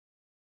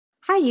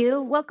Hi,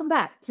 you. Welcome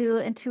back to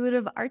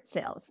Intuitive Art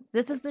Sales.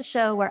 This is the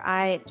show where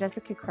I,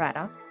 Jessica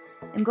Cretta,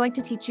 am going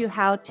to teach you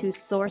how to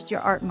source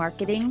your art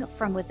marketing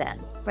from within.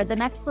 For the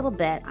next little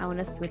bit, I want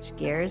to switch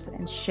gears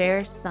and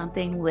share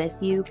something with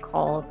you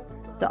called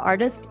the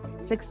Artist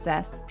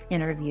Success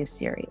Interview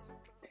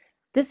Series.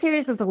 This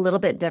series is a little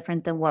bit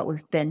different than what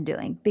we've been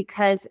doing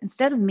because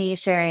instead of me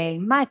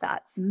sharing my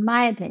thoughts,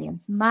 my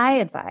opinions, my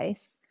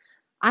advice,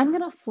 I'm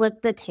going to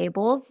flip the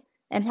tables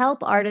and help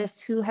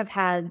artists who have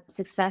had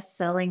success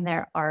selling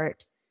their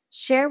art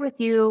share with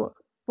you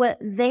what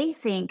they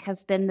think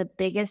has been the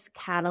biggest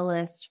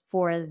catalyst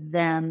for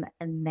them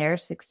and their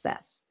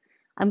success.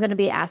 I'm going to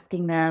be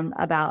asking them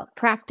about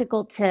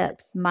practical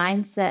tips,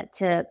 mindset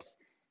tips,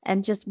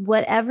 and just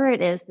whatever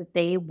it is that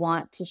they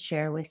want to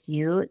share with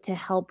you to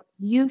help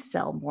you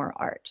sell more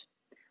art.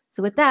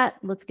 So with that,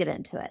 let's get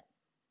into it.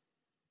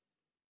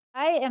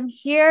 I am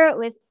here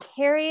with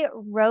Carrie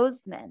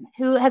Roseman,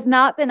 who has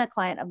not been a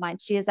client of mine.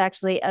 She is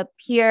actually a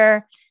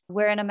peer.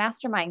 We're in a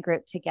mastermind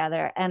group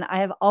together, and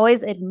I have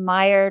always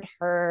admired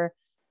her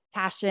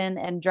passion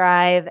and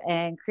drive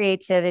and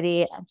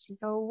creativity. And she's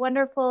a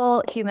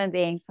wonderful human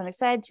being. So I'm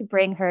excited to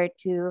bring her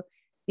to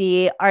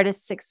the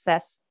Artist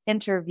Success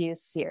Interview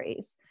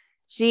Series.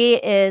 She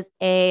is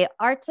an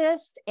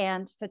artist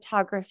and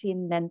photography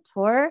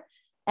mentor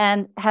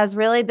and has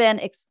really been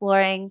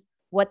exploring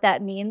what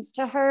that means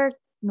to her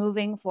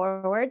moving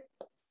forward.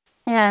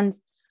 And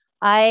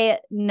I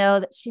know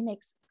that she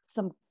makes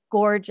some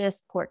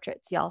gorgeous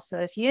portraits, y'all. So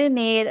if you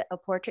need a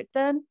portrait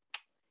done,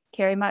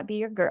 Carrie might be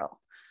your girl.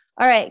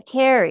 All right,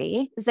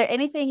 Carrie, is there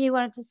anything you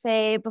wanted to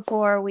say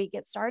before we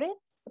get started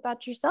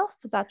about yourself,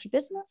 about your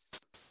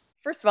business?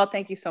 First of all,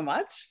 thank you so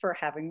much for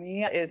having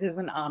me. It is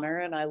an honor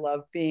and I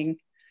love being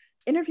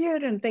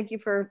interviewed, and thank you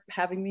for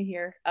having me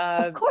here.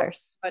 Of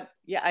course. But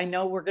yeah, I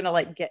know we're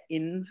gonna get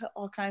into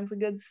all kinds of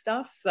good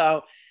stuff.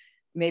 So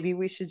maybe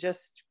we should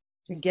just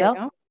get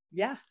going.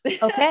 Yeah.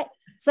 Okay.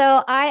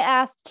 So I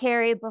asked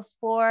Carrie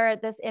before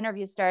this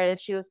interview started if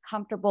she was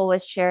comfortable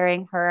with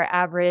sharing her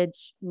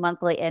average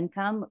monthly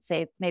income, let's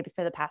say maybe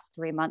for the past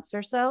 3 months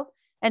or so.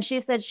 And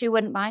she said she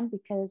wouldn't mind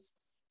because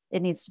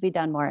it needs to be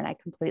done more. And I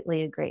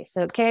completely agree.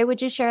 So Carrie,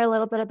 would you share a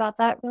little bit about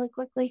that really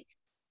quickly?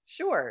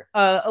 Sure.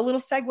 A little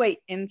segue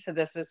into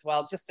this as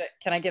well.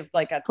 Can I give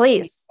like a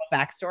Please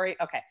backstory?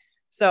 Okay.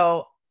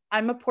 So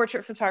I'm a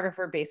portrait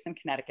photographer based in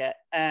Connecticut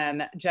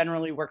and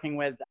generally working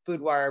with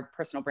boudoir,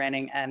 personal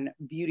branding, and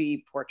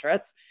beauty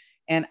portraits.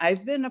 And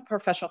I've been a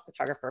professional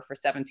photographer for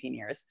 17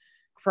 years.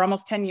 For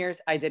almost 10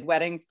 years, I did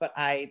weddings, but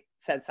I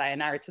said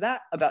sayonara to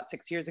that about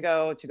 6 years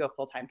ago to go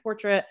full-time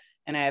portrait.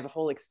 And I have a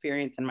whole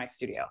experience in my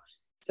studio.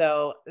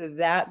 So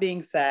that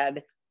being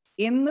said,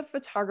 in the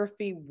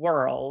photography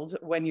world,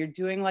 when you're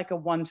doing like a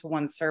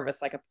one-to-one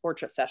service, like a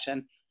portrait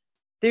session,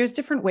 there's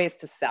different ways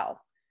to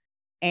sell.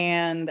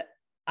 And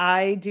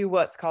I do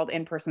what's called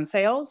in-person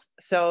sales.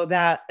 So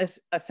that is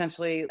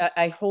essentially,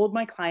 I hold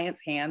my client's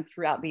hand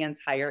throughout the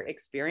entire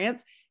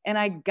experience and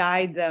I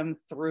guide them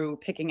through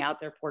picking out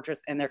their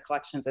portraits and their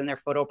collections and their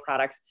photo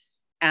products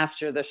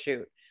after the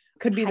shoot.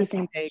 Could be the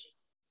same day.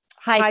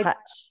 High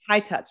touch.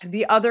 High touch.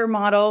 The other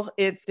model,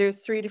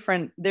 there's three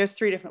different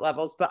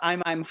levels, but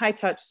I'm high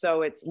touch,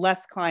 so it's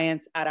less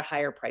clients at a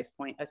higher price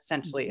point,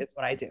 essentially, is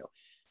what I do.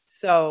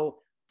 So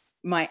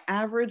my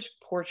average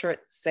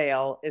portrait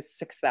sale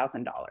is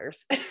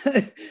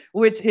 $6,000,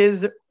 which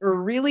is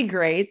really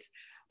great.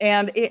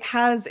 And it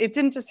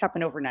didn't just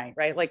happen overnight,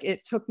 right? Like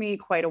it took me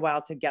quite a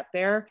while to get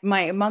there.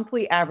 My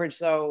monthly average,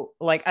 though,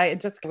 like I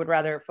just would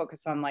rather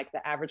focus on like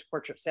the average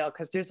portrait sale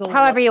because there's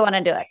however you want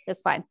to do it.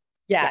 It's fine.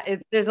 Yeah,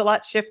 there's a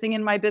lot shifting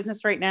in my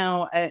business right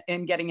now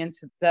in getting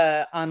into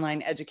the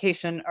online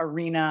education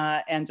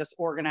arena and just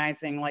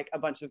organizing like a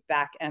bunch of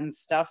back end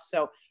stuff.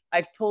 So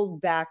I've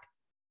pulled back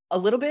a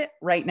little bit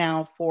right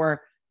now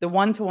for the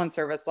one-to-one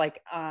service,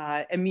 like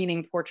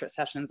meaning portrait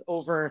sessions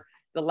over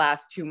the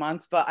last 2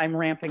 months, but I'm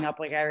ramping up.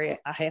 Like I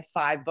have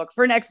 5 booked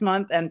for next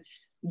month. And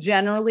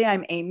generally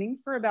I'm aiming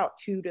for about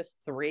 2 to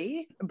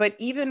 3. But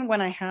even when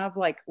I have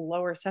like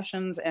lower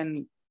sessions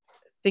and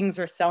things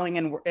are selling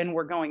and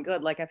we're going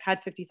good, like I've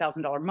had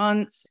 $50,000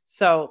 months.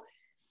 So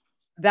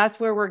that's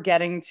where we're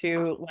getting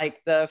to,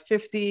 like the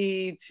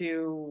 50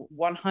 to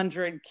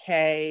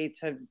 100K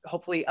to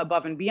hopefully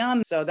above and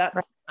beyond. So that's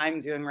what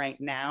I'm doing right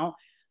now.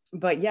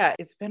 But yeah,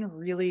 it's been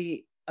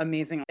really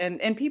amazing.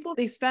 And people,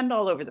 they spend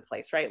all over the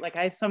place, right? Like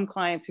I have some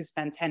clients who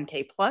spend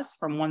 10K plus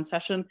from one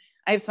session.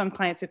 I have some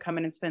clients who come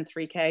in and spend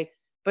 3K,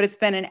 but it's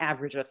been an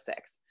average of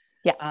 6.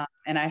 Yeah.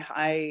 And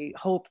I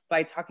hope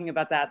by talking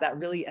about that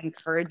really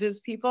encourages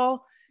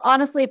people.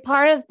 Honestly,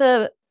 part of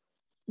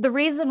the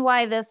reason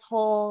why this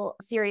whole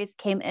series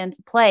came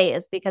into play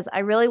is because I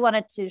really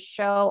wanted to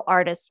show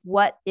artists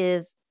what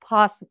is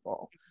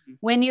possible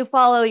when you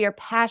follow your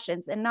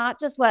passions and not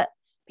just what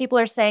people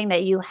are saying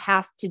that you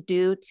have to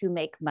do to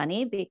make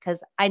money,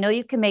 because I know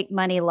you can make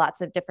money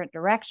lots of different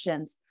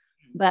directions,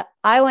 but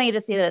I want you to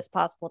see that it's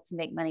possible to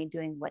make money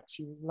doing what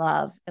you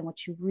love and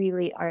what you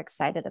really are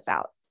excited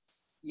about.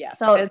 Yes.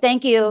 So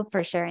thank you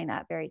for sharing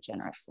that very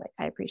generously.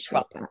 I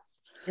appreciate that.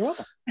 You're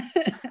welcome.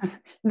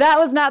 That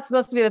was not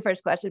supposed to be the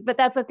first question, but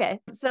that's okay.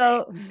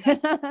 So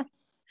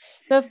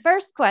the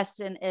first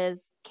question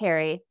is,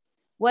 Carrie,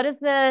 what is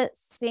the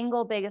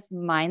single biggest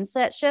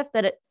mindset shift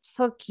that it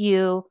took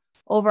you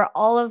over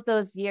all of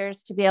those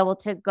years to be able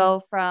to go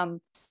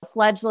from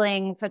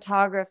fledgling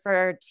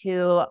photographer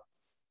to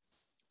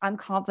I'm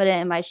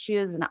confident in my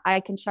shoes and I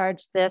can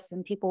charge this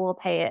and people will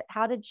pay it?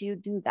 How did you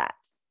do that?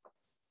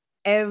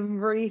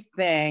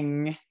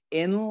 Everything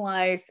in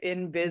life,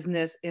 in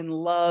business, in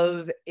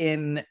love,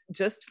 in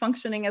just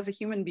functioning as a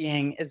human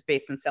being is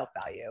based in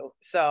self-value.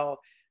 So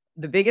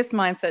the biggest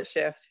mindset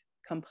shift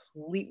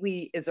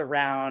completely is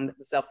around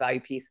the self-value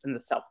piece and the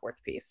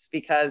self-worth piece,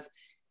 because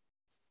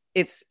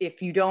it's,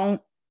 if you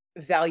don't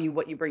value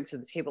what you bring to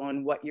the table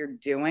and what you're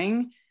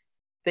doing,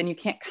 then you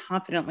can't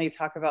confidently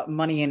talk about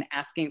money and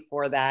asking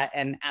for that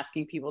and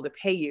asking people to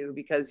pay you,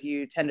 because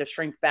you tend to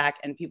shrink back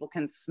and people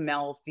can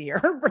smell fear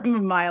from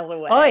a mile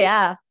away. Oh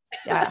yeah.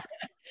 Yeah,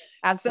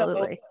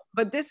 absolutely. So,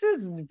 but this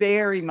is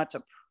very much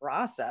a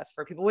process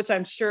for people, which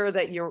I'm sure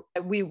that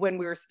when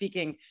we were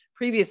speaking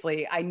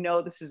previously, I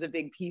know this is a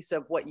big piece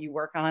of what you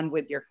work on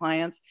with your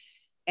clients.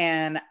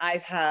 And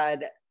I've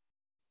had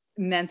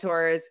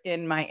mentors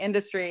in my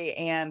industry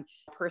and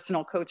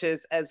personal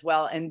coaches as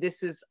well. And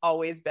this has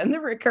always been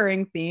the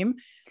recurring theme.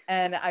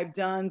 And I've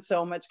done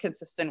so much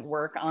consistent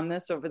work on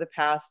this over the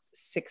past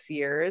 6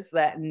 years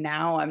that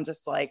now I'm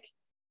just like,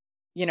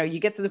 you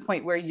get to the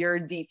point where you're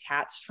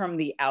detached from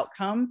the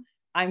outcome.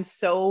 I'm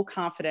so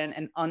confident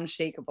and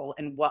unshakable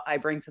in what I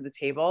bring to the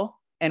table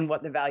and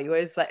what the value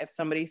is, that if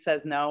somebody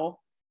says no,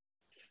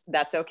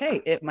 that's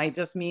okay. It might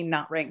just mean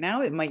not right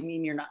now. It might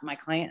mean you're not my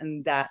client,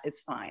 and that is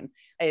fine.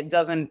 It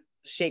doesn't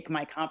shake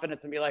my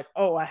confidence and be like,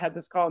 oh, I had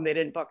this call and they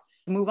didn't book.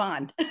 Move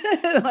on.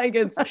 Like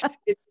it's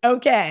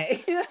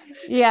okay.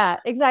 Yeah,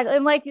 exactly.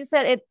 And like you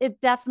said,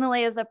 it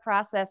definitely is a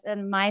process.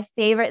 And my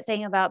favorite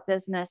thing about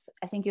business,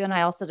 I think you and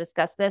I also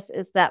discussed this,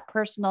 is that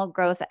personal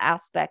growth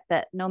aspect,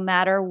 that no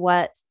matter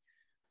what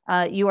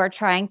you are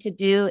trying to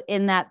do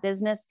in that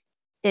business,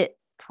 it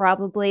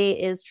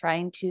probably is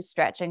trying to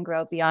stretch and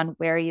grow beyond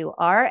where you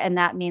are. And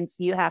that means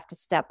you have to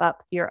step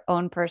up your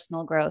own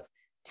personal growth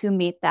to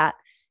meet that.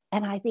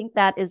 And I think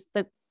that is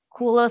the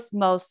coolest,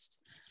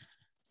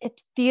 it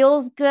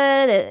feels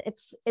good.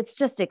 It's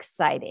just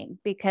exciting,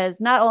 because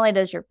not only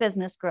does your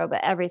business grow,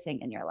 but everything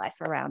in your life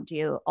around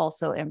you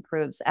also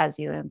improves as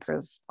you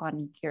improve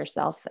on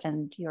yourself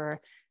and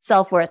your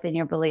self-worth and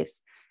your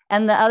beliefs.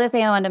 And the other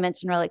thing I want to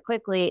mention really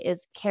quickly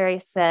is Carrie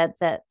said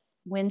that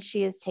when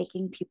she is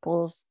taking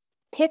people's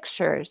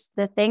pictures,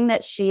 the thing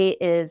that she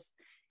is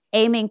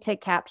aiming to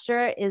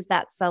capture is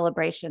that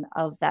celebration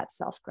of that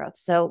self-growth.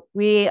 So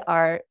we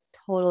are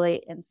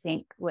totally in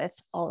sync with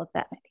all of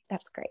that. I think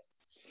that's great.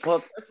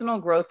 Well, personal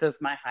growth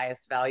is my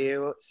highest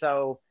value.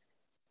 So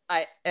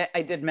I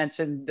did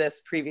mention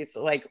this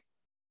previously. Like,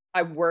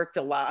 I worked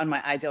a lot on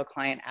my ideal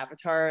client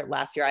avatar.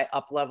 Last year, I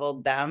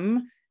up-leveled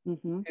them.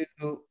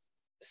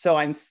 So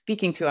I'm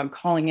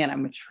calling in,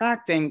 I'm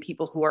attracting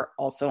people who are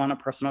also on a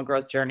personal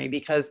growth journey,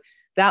 because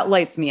that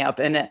lights me up.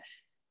 And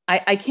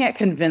I can't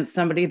convince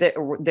somebody that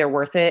they're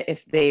worth it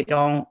if they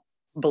don't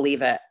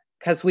believe it,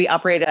 because we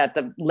operate at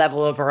the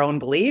level of our own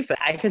belief.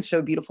 I can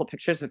show beautiful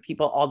pictures of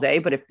people all day,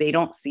 but if they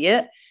don't see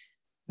it,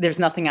 there's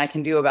nothing I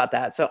can do about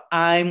that. So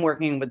I'm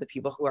working with the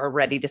people who are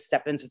ready to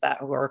step into that,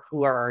 who are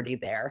already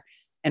there.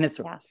 And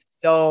it's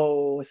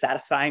so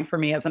satisfying for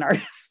me as an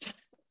artist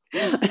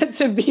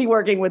to be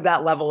working with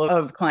that level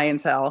of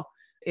clientele.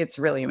 It's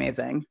really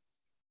amazing.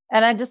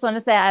 And I just want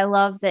to say, I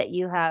love that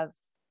you have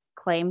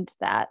claimed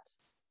that,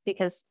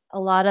 because a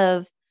lot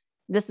of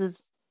this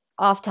is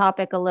off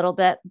topic a little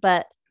bit,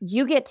 but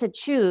you get to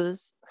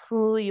choose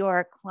who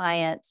your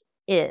client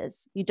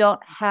is. You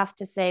don't have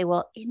to say,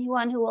 well,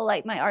 anyone who will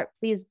like my art,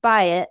 please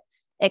buy it.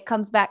 It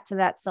comes back to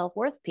that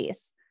self-worth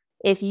piece.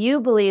 If you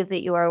believe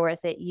that you are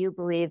worth it, you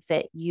believe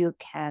that you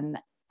can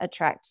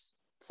attract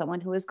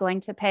someone who is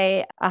going to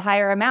pay a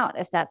higher amount,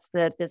 if that's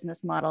the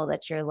business model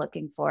that you're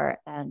looking for.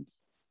 And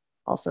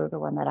also the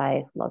one that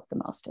I love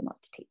the most and love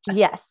to teach.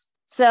 Yes.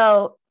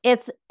 So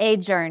it's a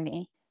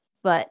journey,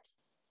 but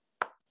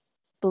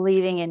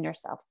believing in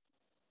yourself.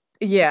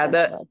 Yeah.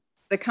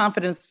 The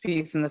confidence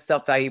piece and the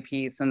self-value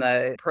piece and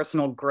the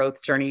personal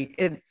growth journey,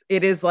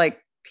 it is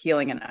like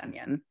peeling an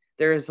onion.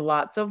 There's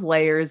lots of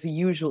layers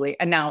usually.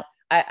 And now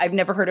I've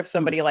never heard of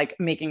somebody like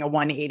making a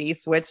 180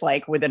 switch,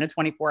 like within a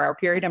 24-hour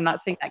period. I'm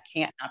not saying that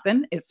can't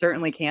happen. It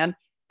certainly can.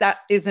 That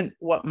isn't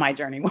what my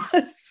journey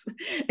was.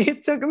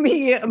 It took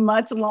me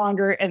much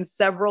longer and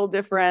several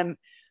different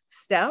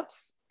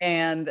steps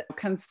and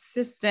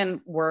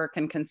consistent work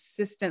and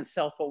consistent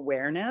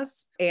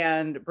self-awareness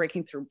and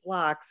breaking through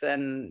blocks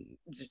and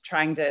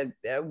trying to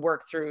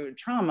work through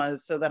traumas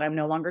so that I'm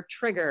no longer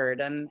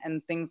triggered and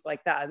things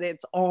like that.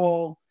 It's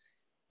all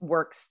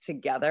works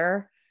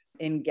together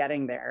in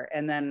getting there.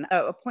 And then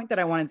a point that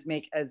I wanted to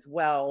make as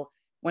well,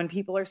 when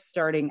people are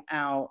starting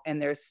out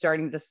and they're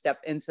starting to step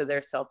into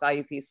their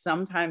self-value piece,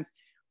 sometimes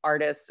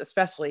artists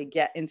especially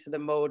get into the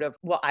mode of,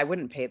 well, I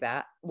wouldn't pay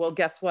that. Well,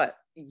 guess what?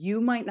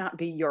 you might not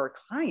be your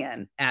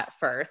client at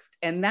first,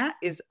 and that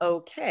is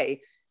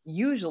okay.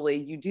 Usually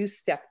you do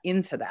step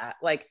into that.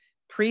 Like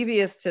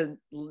previous to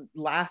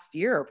last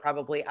year,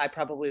 I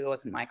probably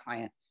wasn't my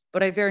client,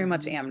 but I very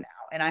much am now.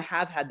 And I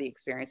have had the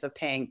experience of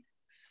paying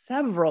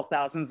several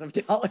thousands of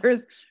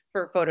dollars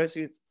for photo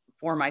shoots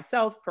for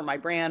myself, for my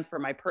brand, for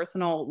my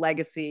personal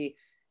legacy,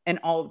 and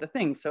all of the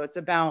things. So it's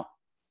about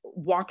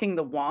walking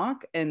the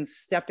walk and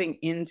stepping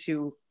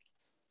into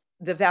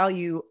the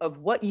value of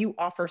what you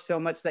offer so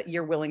much that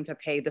you're willing to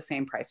pay the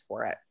same price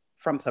for it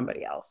from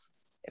somebody else,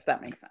 if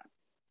that makes sense.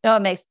 No,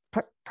 it makes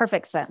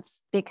perfect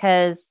sense,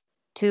 because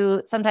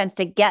sometimes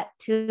to get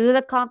to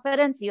the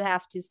confidence, you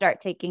have to start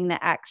taking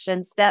the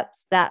action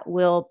steps that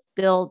will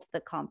build the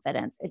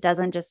confidence. It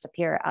doesn't just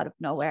appear out of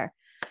nowhere.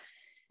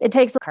 It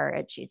takes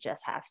courage. You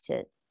just have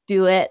to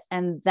do it,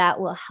 and that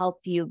will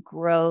help you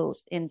grow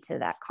into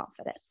that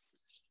confidence.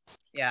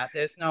 Yeah,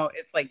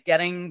 it's like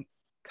getting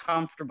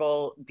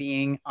comfortable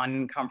being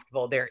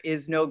uncomfortable. There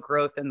is no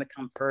growth in the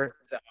comfort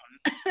zone.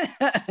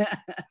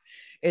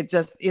 It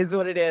just is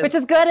what it is. Which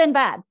is good and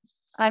bad.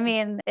 I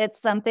mean,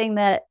 it's something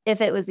that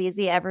if it was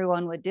easy,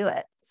 everyone would do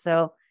it.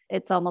 So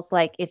it's almost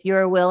like if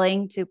you're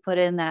willing to put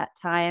in that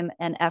time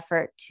and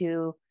effort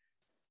to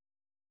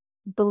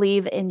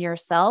believe in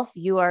yourself,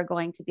 you are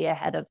going to be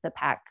ahead of the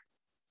pack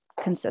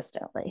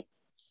consistently.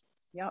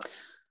 Yep.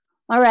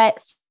 All right.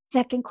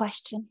 Second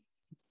question.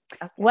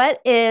 Okay. What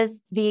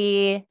is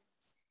the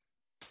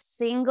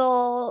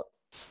single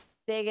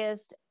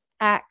biggest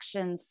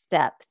action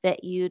step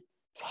that you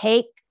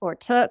take or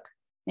took?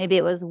 Maybe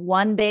it was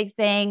one big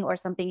thing or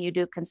something you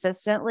do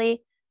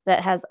consistently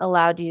that has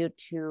allowed you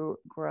to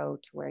grow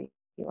to where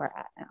you are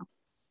at now.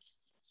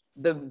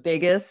 The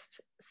biggest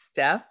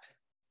step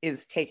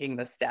is taking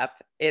the step.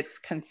 It's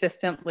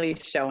consistently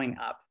showing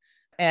up.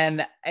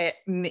 And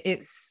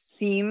it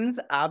seems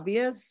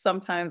obvious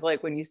sometimes,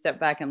 like when you step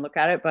back and look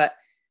at it, but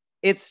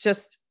it's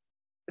just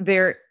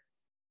there.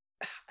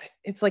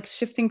 It's like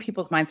shifting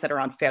people's mindset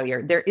around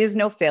failure. There is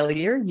no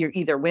failure. You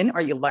either win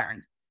or you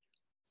learn.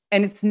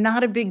 And it's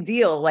not a big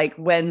deal. Like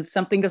when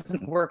something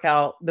doesn't work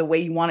out the way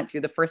you want it to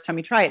the first time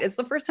you try it, it's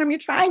the first time you're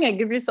trying it.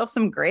 Give yourself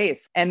some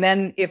grace. And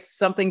then if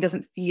something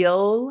doesn't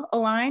feel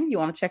aligned, you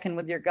want to check in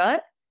with your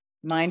gut,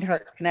 mind,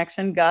 heart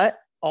connection, gut.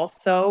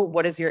 Also,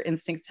 what is your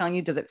instincts telling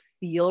you? Does it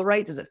feel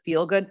right? Does it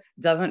feel good?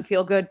 Doesn't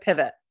feel good?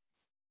 Pivot.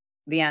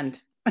 The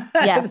end.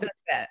 Yes.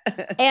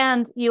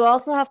 And you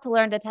also have to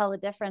learn to tell the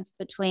difference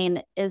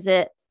between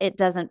it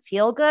doesn't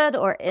feel good,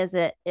 or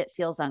it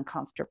feels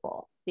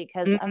uncomfortable,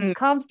 because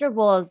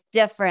uncomfortable is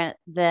different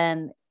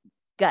than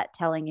gut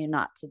telling you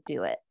not to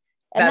do it.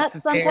 And that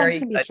sometimes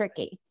can be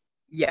tricky.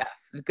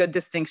 Yes. Good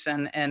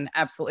distinction, and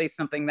absolutely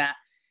something that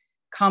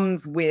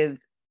comes with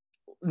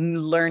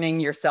learning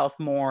yourself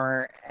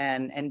more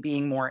and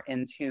being more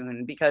in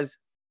tune, because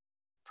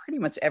pretty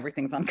much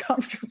everything's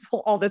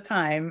uncomfortable all the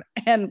time.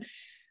 And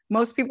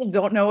most people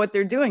don't know what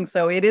they're doing.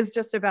 So it is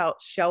just about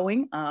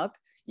showing up.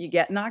 You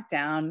get knocked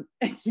down,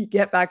 you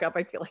get back up.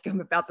 I feel like I'm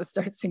about to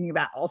start singing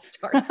that All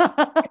Stars.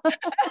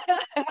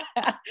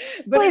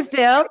 Please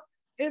do.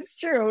 It's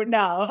true.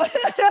 No,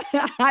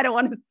 I don't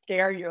want to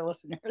scare your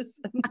listeners.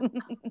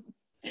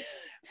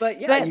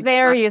 But yeah,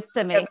 they're used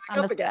to me.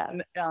 I'm a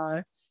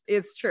spaz.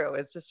 It's true.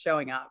 It's just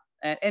showing up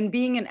and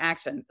being in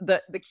action.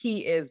 The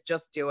key is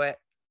just do it.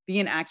 Be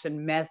in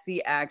action,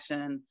 messy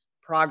action,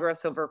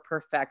 progress over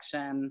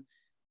perfection.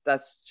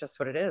 That's just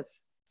what it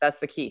is. That's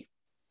the key.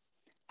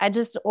 I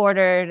just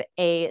ordered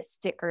a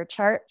sticker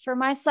chart for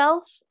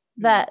myself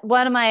that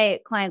one of my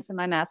clients in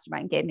my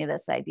mastermind gave me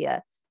this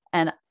idea,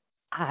 and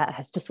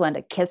I just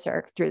wanted to kiss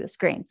her through the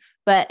screen,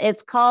 but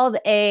it's called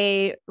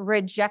a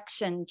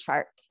rejection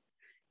chart.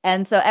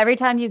 And so every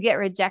time you get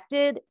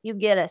rejected, you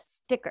get a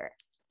sticker,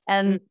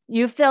 and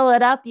you fill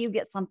it up, you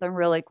get something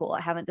really cool.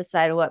 I haven't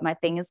decided what my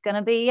thing is going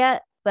to be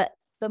yet, but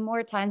the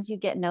more times you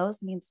get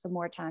no's means the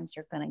more times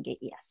you're going to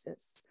get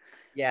yeses.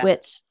 Yeah.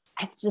 Which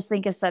I just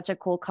think is such a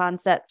cool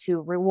concept,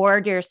 to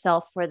reward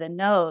yourself for the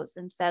no's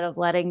instead of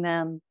letting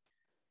them,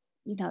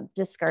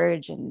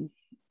 discourage and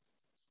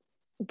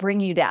bring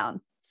you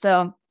down.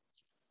 So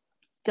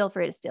feel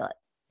free to steal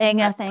it.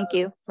 Inga, thank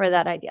you for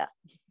that idea.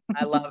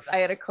 I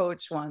had a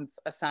coach once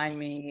assign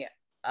me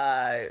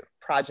a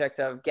project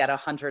of get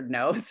 100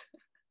 no's.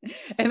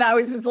 And I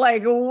was just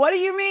like, what do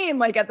you mean?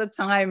 Like at the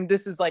time,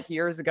 this is like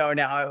years ago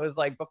now. It was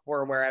like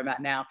before where I'm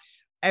at now.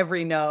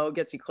 Every no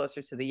gets you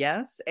closer to the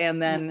yes.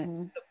 And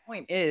then the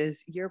point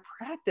is you're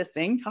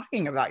practicing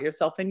talking about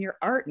yourself and your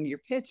art and your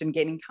pitch and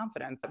gaining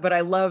confidence. But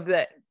I love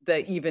that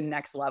the even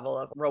next level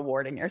of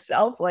rewarding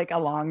yourself like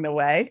along the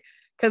way,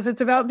 because it's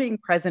about being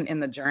present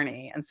in the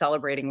journey and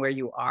celebrating where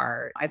you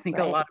are. I think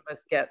a lot of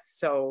us get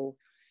so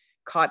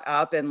caught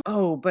up in,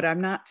 but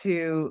I'm not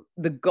to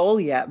the goal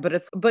yet.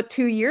 But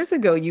 2 years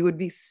ago, you would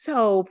be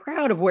so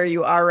proud of where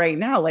you are right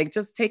now. Like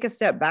just take a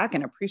step back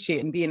and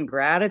appreciate and be in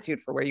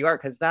gratitude for where you are,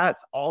 because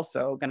that's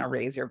also going to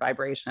raise your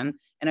vibration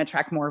and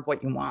attract more of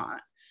what you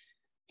want.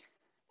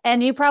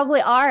 And you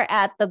probably are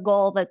at the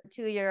goal that the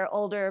 2-year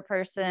older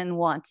person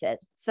wanted.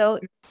 So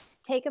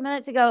take a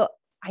minute to go,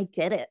 I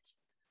did it.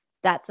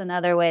 that's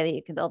another way that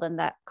you can build in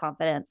that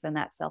confidence and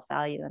that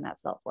self-value and that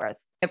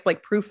self-worth. It's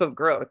like proof of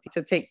growth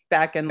to take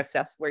back and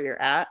assess where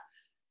you're at.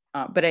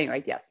 But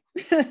anyway, yes.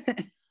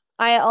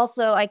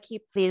 I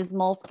keep these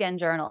moleskin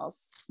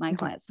journals. My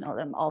clients know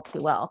them all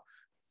too well,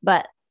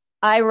 but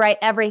I write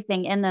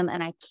everything in them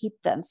and I keep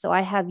them. So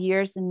I have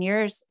years and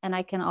years, and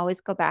I can always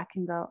go back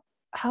and go,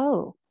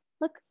 oh,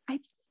 look,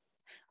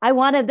 I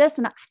wanted this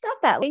and I got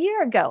that a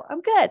year ago.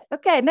 I'm good.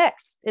 Okay,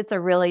 next. It's a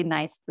really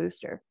nice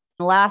booster.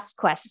 Last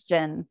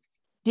question.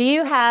 Do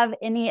you have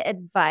any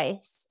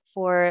advice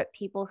for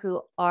people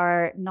who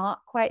are not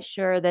quite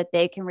sure that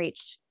they can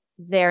reach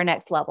their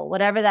next level,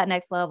 whatever that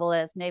next level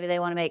is? Maybe they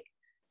want to make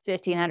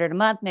 $1,500 a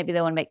month. Maybe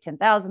they want to make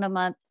 $10,000 a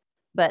month,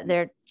 but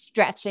they're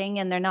stretching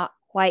and they're not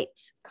quite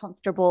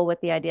comfortable with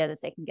the idea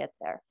that they can get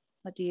there.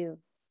 What do you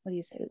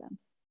say to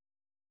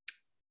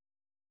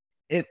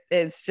them?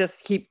 It's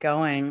just keep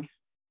going.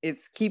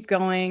 It's keep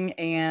going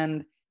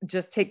and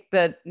just take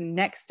the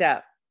next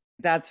step.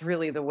 That's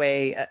really the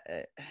way.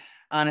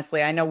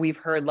 Honestly, I know we've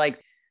heard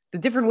like the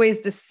different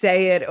ways to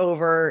say it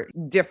over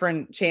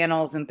different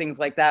channels and things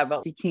like that,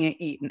 but you can't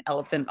eat an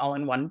elephant all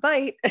in one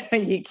bite.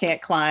 You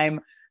can't climb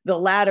the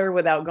ladder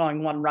without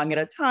going one rung at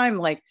a time.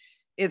 Like,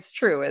 it's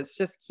true. It's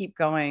just keep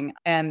going.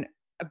 And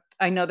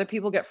I know that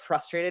people get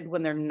frustrated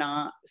when they're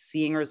not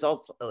seeing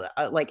results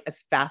like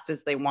as fast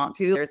as they want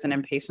to. There's an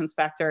impatience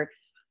factor.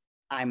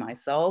 I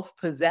myself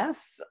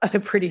possess a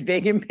pretty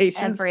big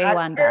impatience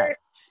Everyone factor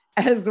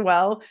does as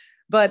well.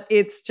 But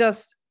it's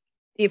just,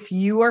 if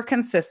you are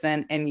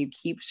consistent and you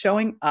keep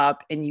showing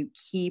up and you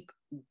keep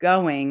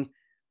going,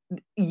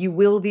 you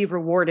will be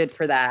rewarded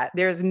for that.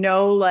 There's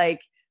no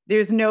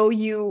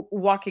you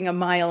walking a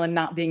mile and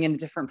not being in a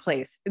different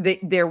place.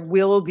 There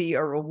will be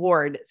a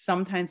reward.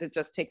 Sometimes it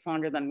just takes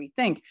longer than we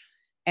think.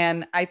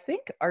 And I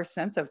think our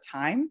sense of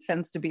time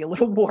tends to be a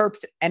little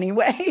warped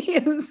anyway.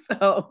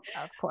 So,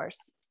 of course.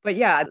 But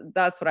yeah,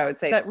 that's what I would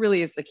say. That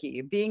really is the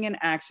key. Being in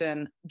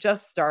action,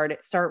 just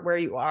start where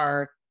you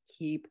are,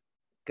 keep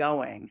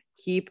going,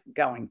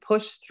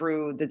 push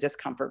through the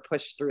discomfort,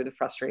 push through the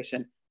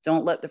frustration.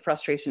 Don't let the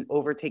frustration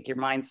overtake your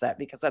mindset,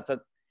 because that's a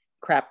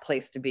crap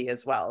place to be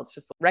as well. It's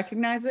just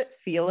recognize it,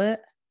 feel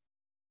it,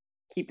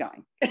 keep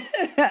going.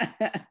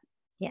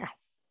 Yes.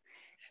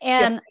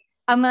 And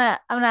I'm gonna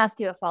ask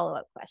you a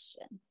follow-up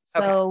question.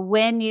 So okay,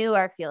 when you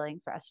are feeling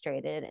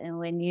frustrated and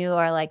when you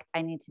are like,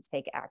 I need to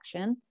take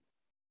action,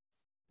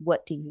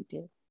 what do you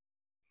do?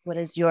 What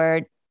is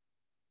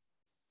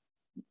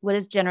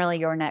generally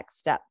your next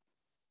step?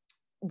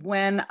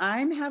 When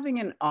I'm having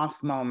an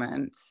off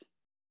moment,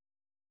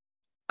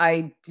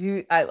 I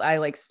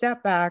like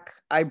step back,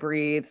 I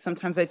breathe.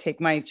 Sometimes I take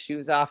my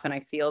shoes off and I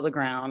feel the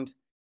ground.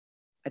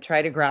 I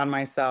try to ground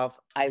myself.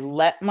 I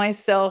let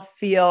myself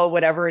feel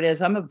whatever it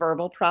is. I'm a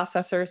verbal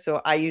processor.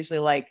 So I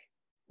usually like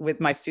with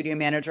my studio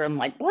manager, I'm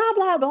like, blah,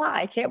 blah, blah.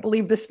 I can't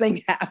believe this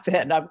thing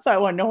happened. I'm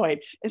so annoyed.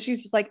 And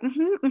she's just like,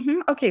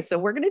 okay, so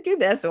we're going to do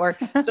this. Or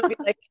she'll be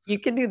like, you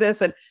can do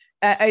this. And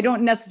I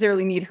don't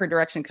necessarily need her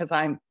direction because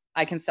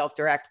I can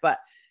self-direct, but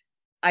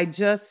I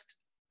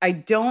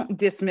don't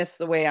dismiss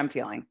the way I'm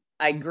feeling.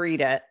 I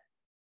greet it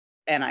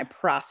and I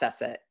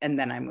process it and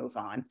then I move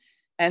on.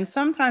 And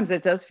sometimes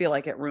it does feel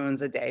like it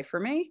ruins a day for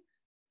me,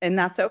 and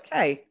that's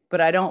okay,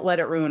 but I don't let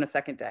it ruin a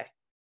second day.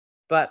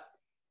 But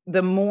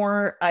the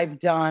more I've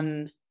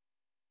done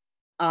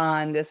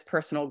on this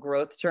personal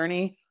growth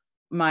journey,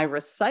 my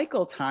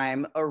recycle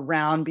time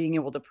around being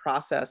able to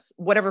process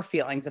whatever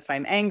feelings, if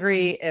I'm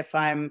angry, if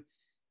I'm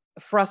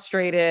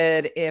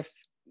frustrated, if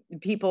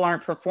people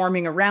aren't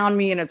performing around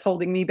me and it's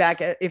holding me back,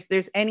 if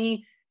there's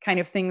any kind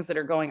of things that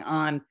are going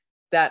on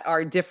that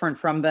are different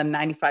from the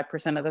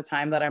 95% of the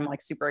time that I'm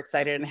like super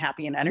excited and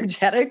happy and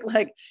energetic,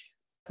 like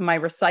my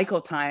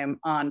recycle time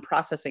on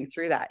processing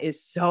through that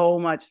is so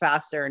much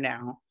faster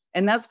now.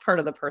 And that's part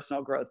of the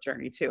personal growth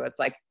journey too. It's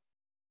like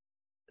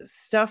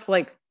stuff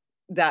like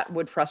that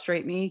would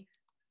frustrate me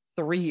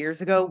 3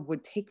 years ago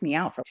would take me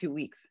out for 2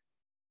 weeks.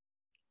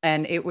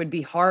 And it would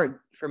be hard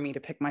for me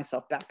to pick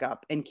myself back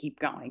up and keep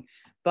going.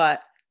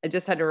 But I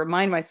just had to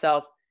remind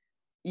myself,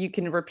 you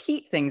can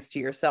repeat things to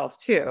yourself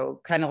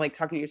too, kind of like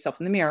talking to yourself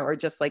in the mirror, or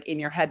just like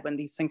in your head when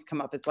these things come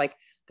up. It's like,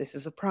 this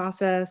is a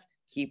process,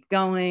 keep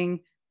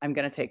going. I'm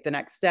going to take the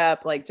next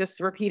step, like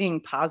just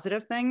repeating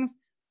positive things.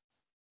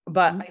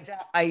 But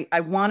I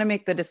want to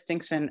make the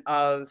distinction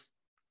of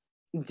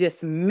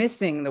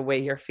dismissing the way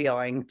you're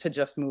feeling to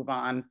just move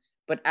on,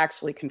 but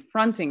actually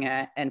confronting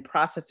it and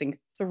processing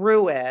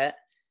through it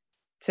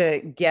to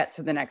get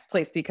to the next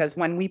place. Because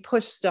when we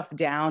push stuff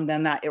down,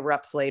 then that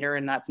erupts later,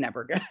 and that's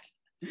never good.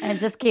 And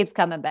it just keeps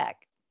coming back.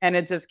 And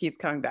it just keeps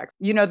coming back.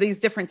 You know, these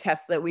different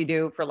tests that we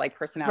do for like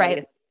personality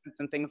assessments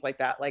and things like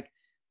that. Like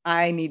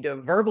I need to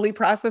verbally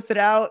process it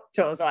out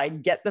so I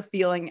get the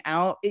feeling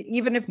out.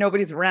 Even if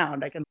nobody's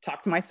around, I can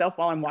talk to myself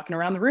while I'm walking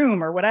around the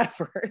room or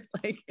whatever.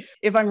 Like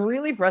if I'm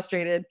really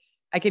frustrated,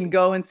 I can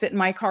go and sit in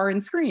my car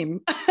and scream.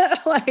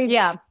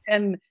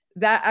 And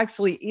that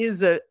actually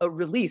is a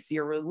release.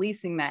 You're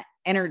releasing that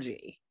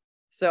energy.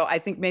 So I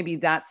think maybe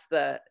that's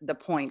the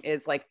point,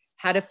 is like,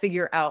 how to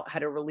figure out how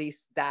to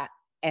release that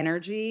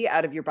energy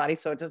out of your body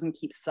so it doesn't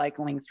keep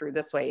cycling through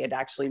this way. It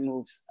actually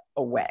moves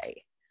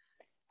away.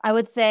 I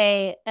would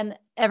say, and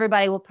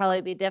everybody will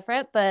probably be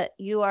different, but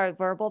you are a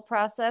verbal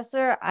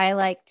processor. I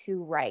like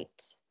to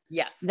write.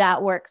 Yes.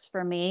 That works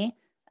for me.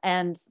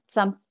 And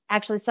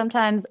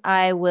sometimes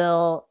I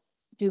will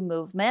do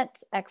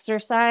movement,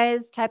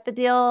 exercise type of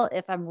deal.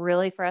 If I'm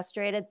really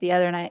frustrated, the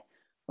other night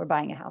we're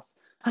buying a house.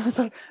 I was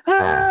like,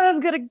 I'm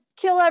going to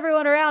kill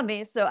everyone around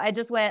me. So I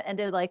just went and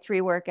did like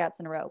 3 workouts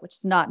in a row, which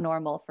is not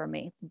normal for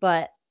me,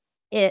 but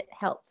it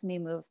helped me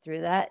move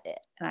through that.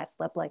 And I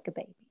slept like a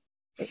baby.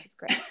 It was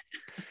great.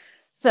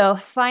 So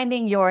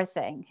finding your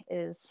thing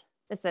is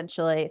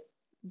essentially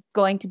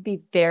going to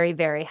be very,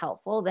 very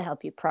helpful to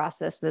help you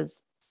process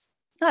those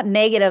not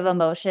negative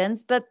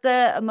emotions, but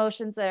the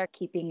emotions that are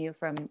keeping you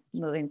from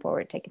moving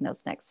forward, taking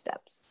those next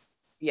steps.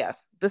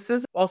 Yes. This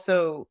is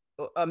also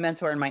a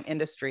mentor in my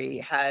industry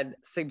had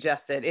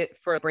suggested it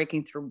for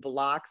breaking through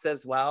blocks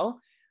as well.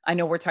 I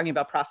know we're talking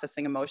about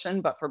processing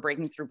emotion, but for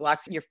breaking through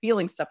blocks, you're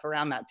feeling stuff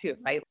around that too,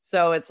 right?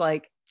 So it's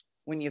like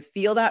when you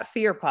feel that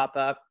fear pop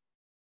up,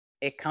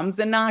 it comes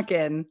a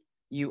knocking,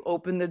 you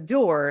open the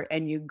door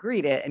and you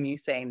greet it and you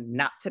say,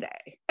 not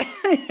today.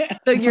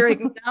 So you're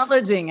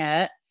acknowledging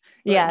it.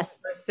 Yes.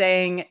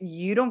 Saying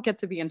you don't get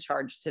to be in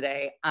charge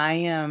today. I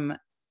am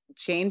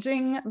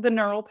changing the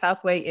neural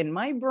pathway in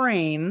my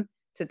brain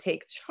to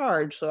take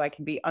charge so I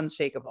can be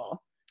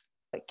unshakable.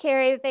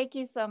 Carrie, thank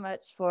you so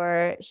much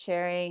for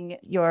sharing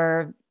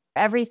your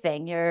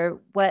everything,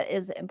 what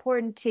is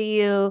important to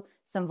you,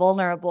 some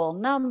vulnerable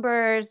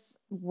numbers,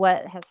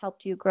 what has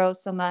helped you grow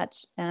so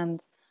much.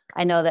 And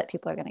I know that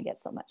people are going to get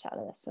so much out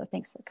of this. So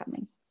thanks for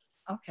coming.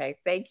 Okay.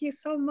 Thank you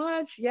so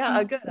much.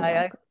 Yeah. Good.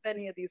 I hope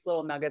any of these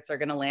little nuggets are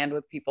going to land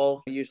with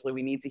people. Usually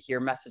we need to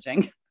hear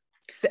messaging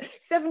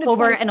 7 to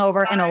over 20 and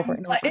over and over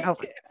and over and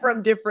over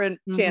from different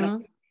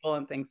channels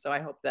and things. So I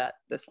hope that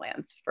this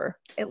lands for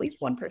at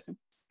least one person.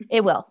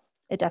 It will.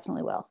 It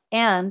definitely will.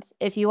 And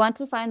if you want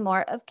to find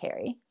more of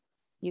Carrie,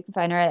 you can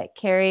find her at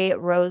Carrie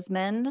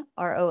Roseman,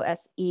 ROSEMAN.com.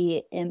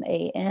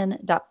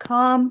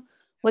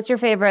 What's your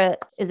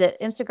favorite? Is it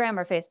Instagram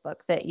or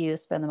Facebook that you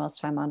spend the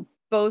most time on?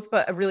 Both,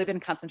 but I've really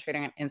been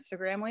concentrating on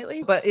Instagram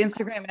lately. But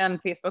Instagram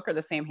and Facebook are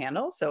the same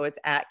handle. So it's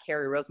at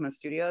Carrie Roseman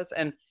Studios,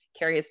 and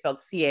Carrie is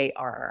spelled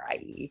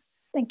Carrie.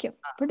 Thank you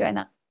for doing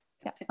that.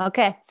 Yeah.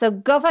 Okay. So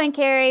go find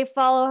Carrie,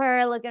 follow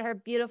her, look at her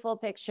beautiful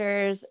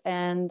pictures,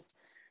 and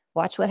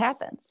watch what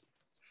happens.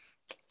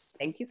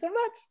 Thank you so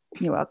much.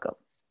 You're welcome.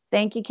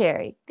 Thank you,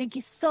 Carrie. Thank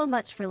you so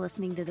much for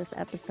listening to this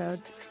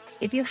episode.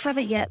 If you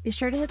haven't yet, be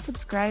sure to hit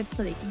subscribe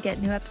so that you can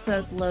get new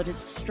episodes loaded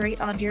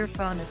straight onto your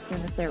phone as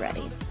soon as they're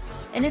ready.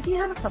 And if you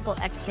have a couple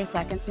extra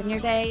seconds in your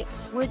day,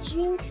 would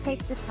you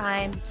take the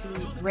time to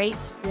rate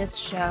this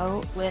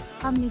show with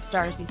how many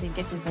stars you think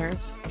it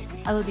deserves?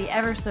 I would be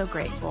ever so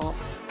grateful.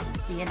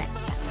 See you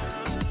next time.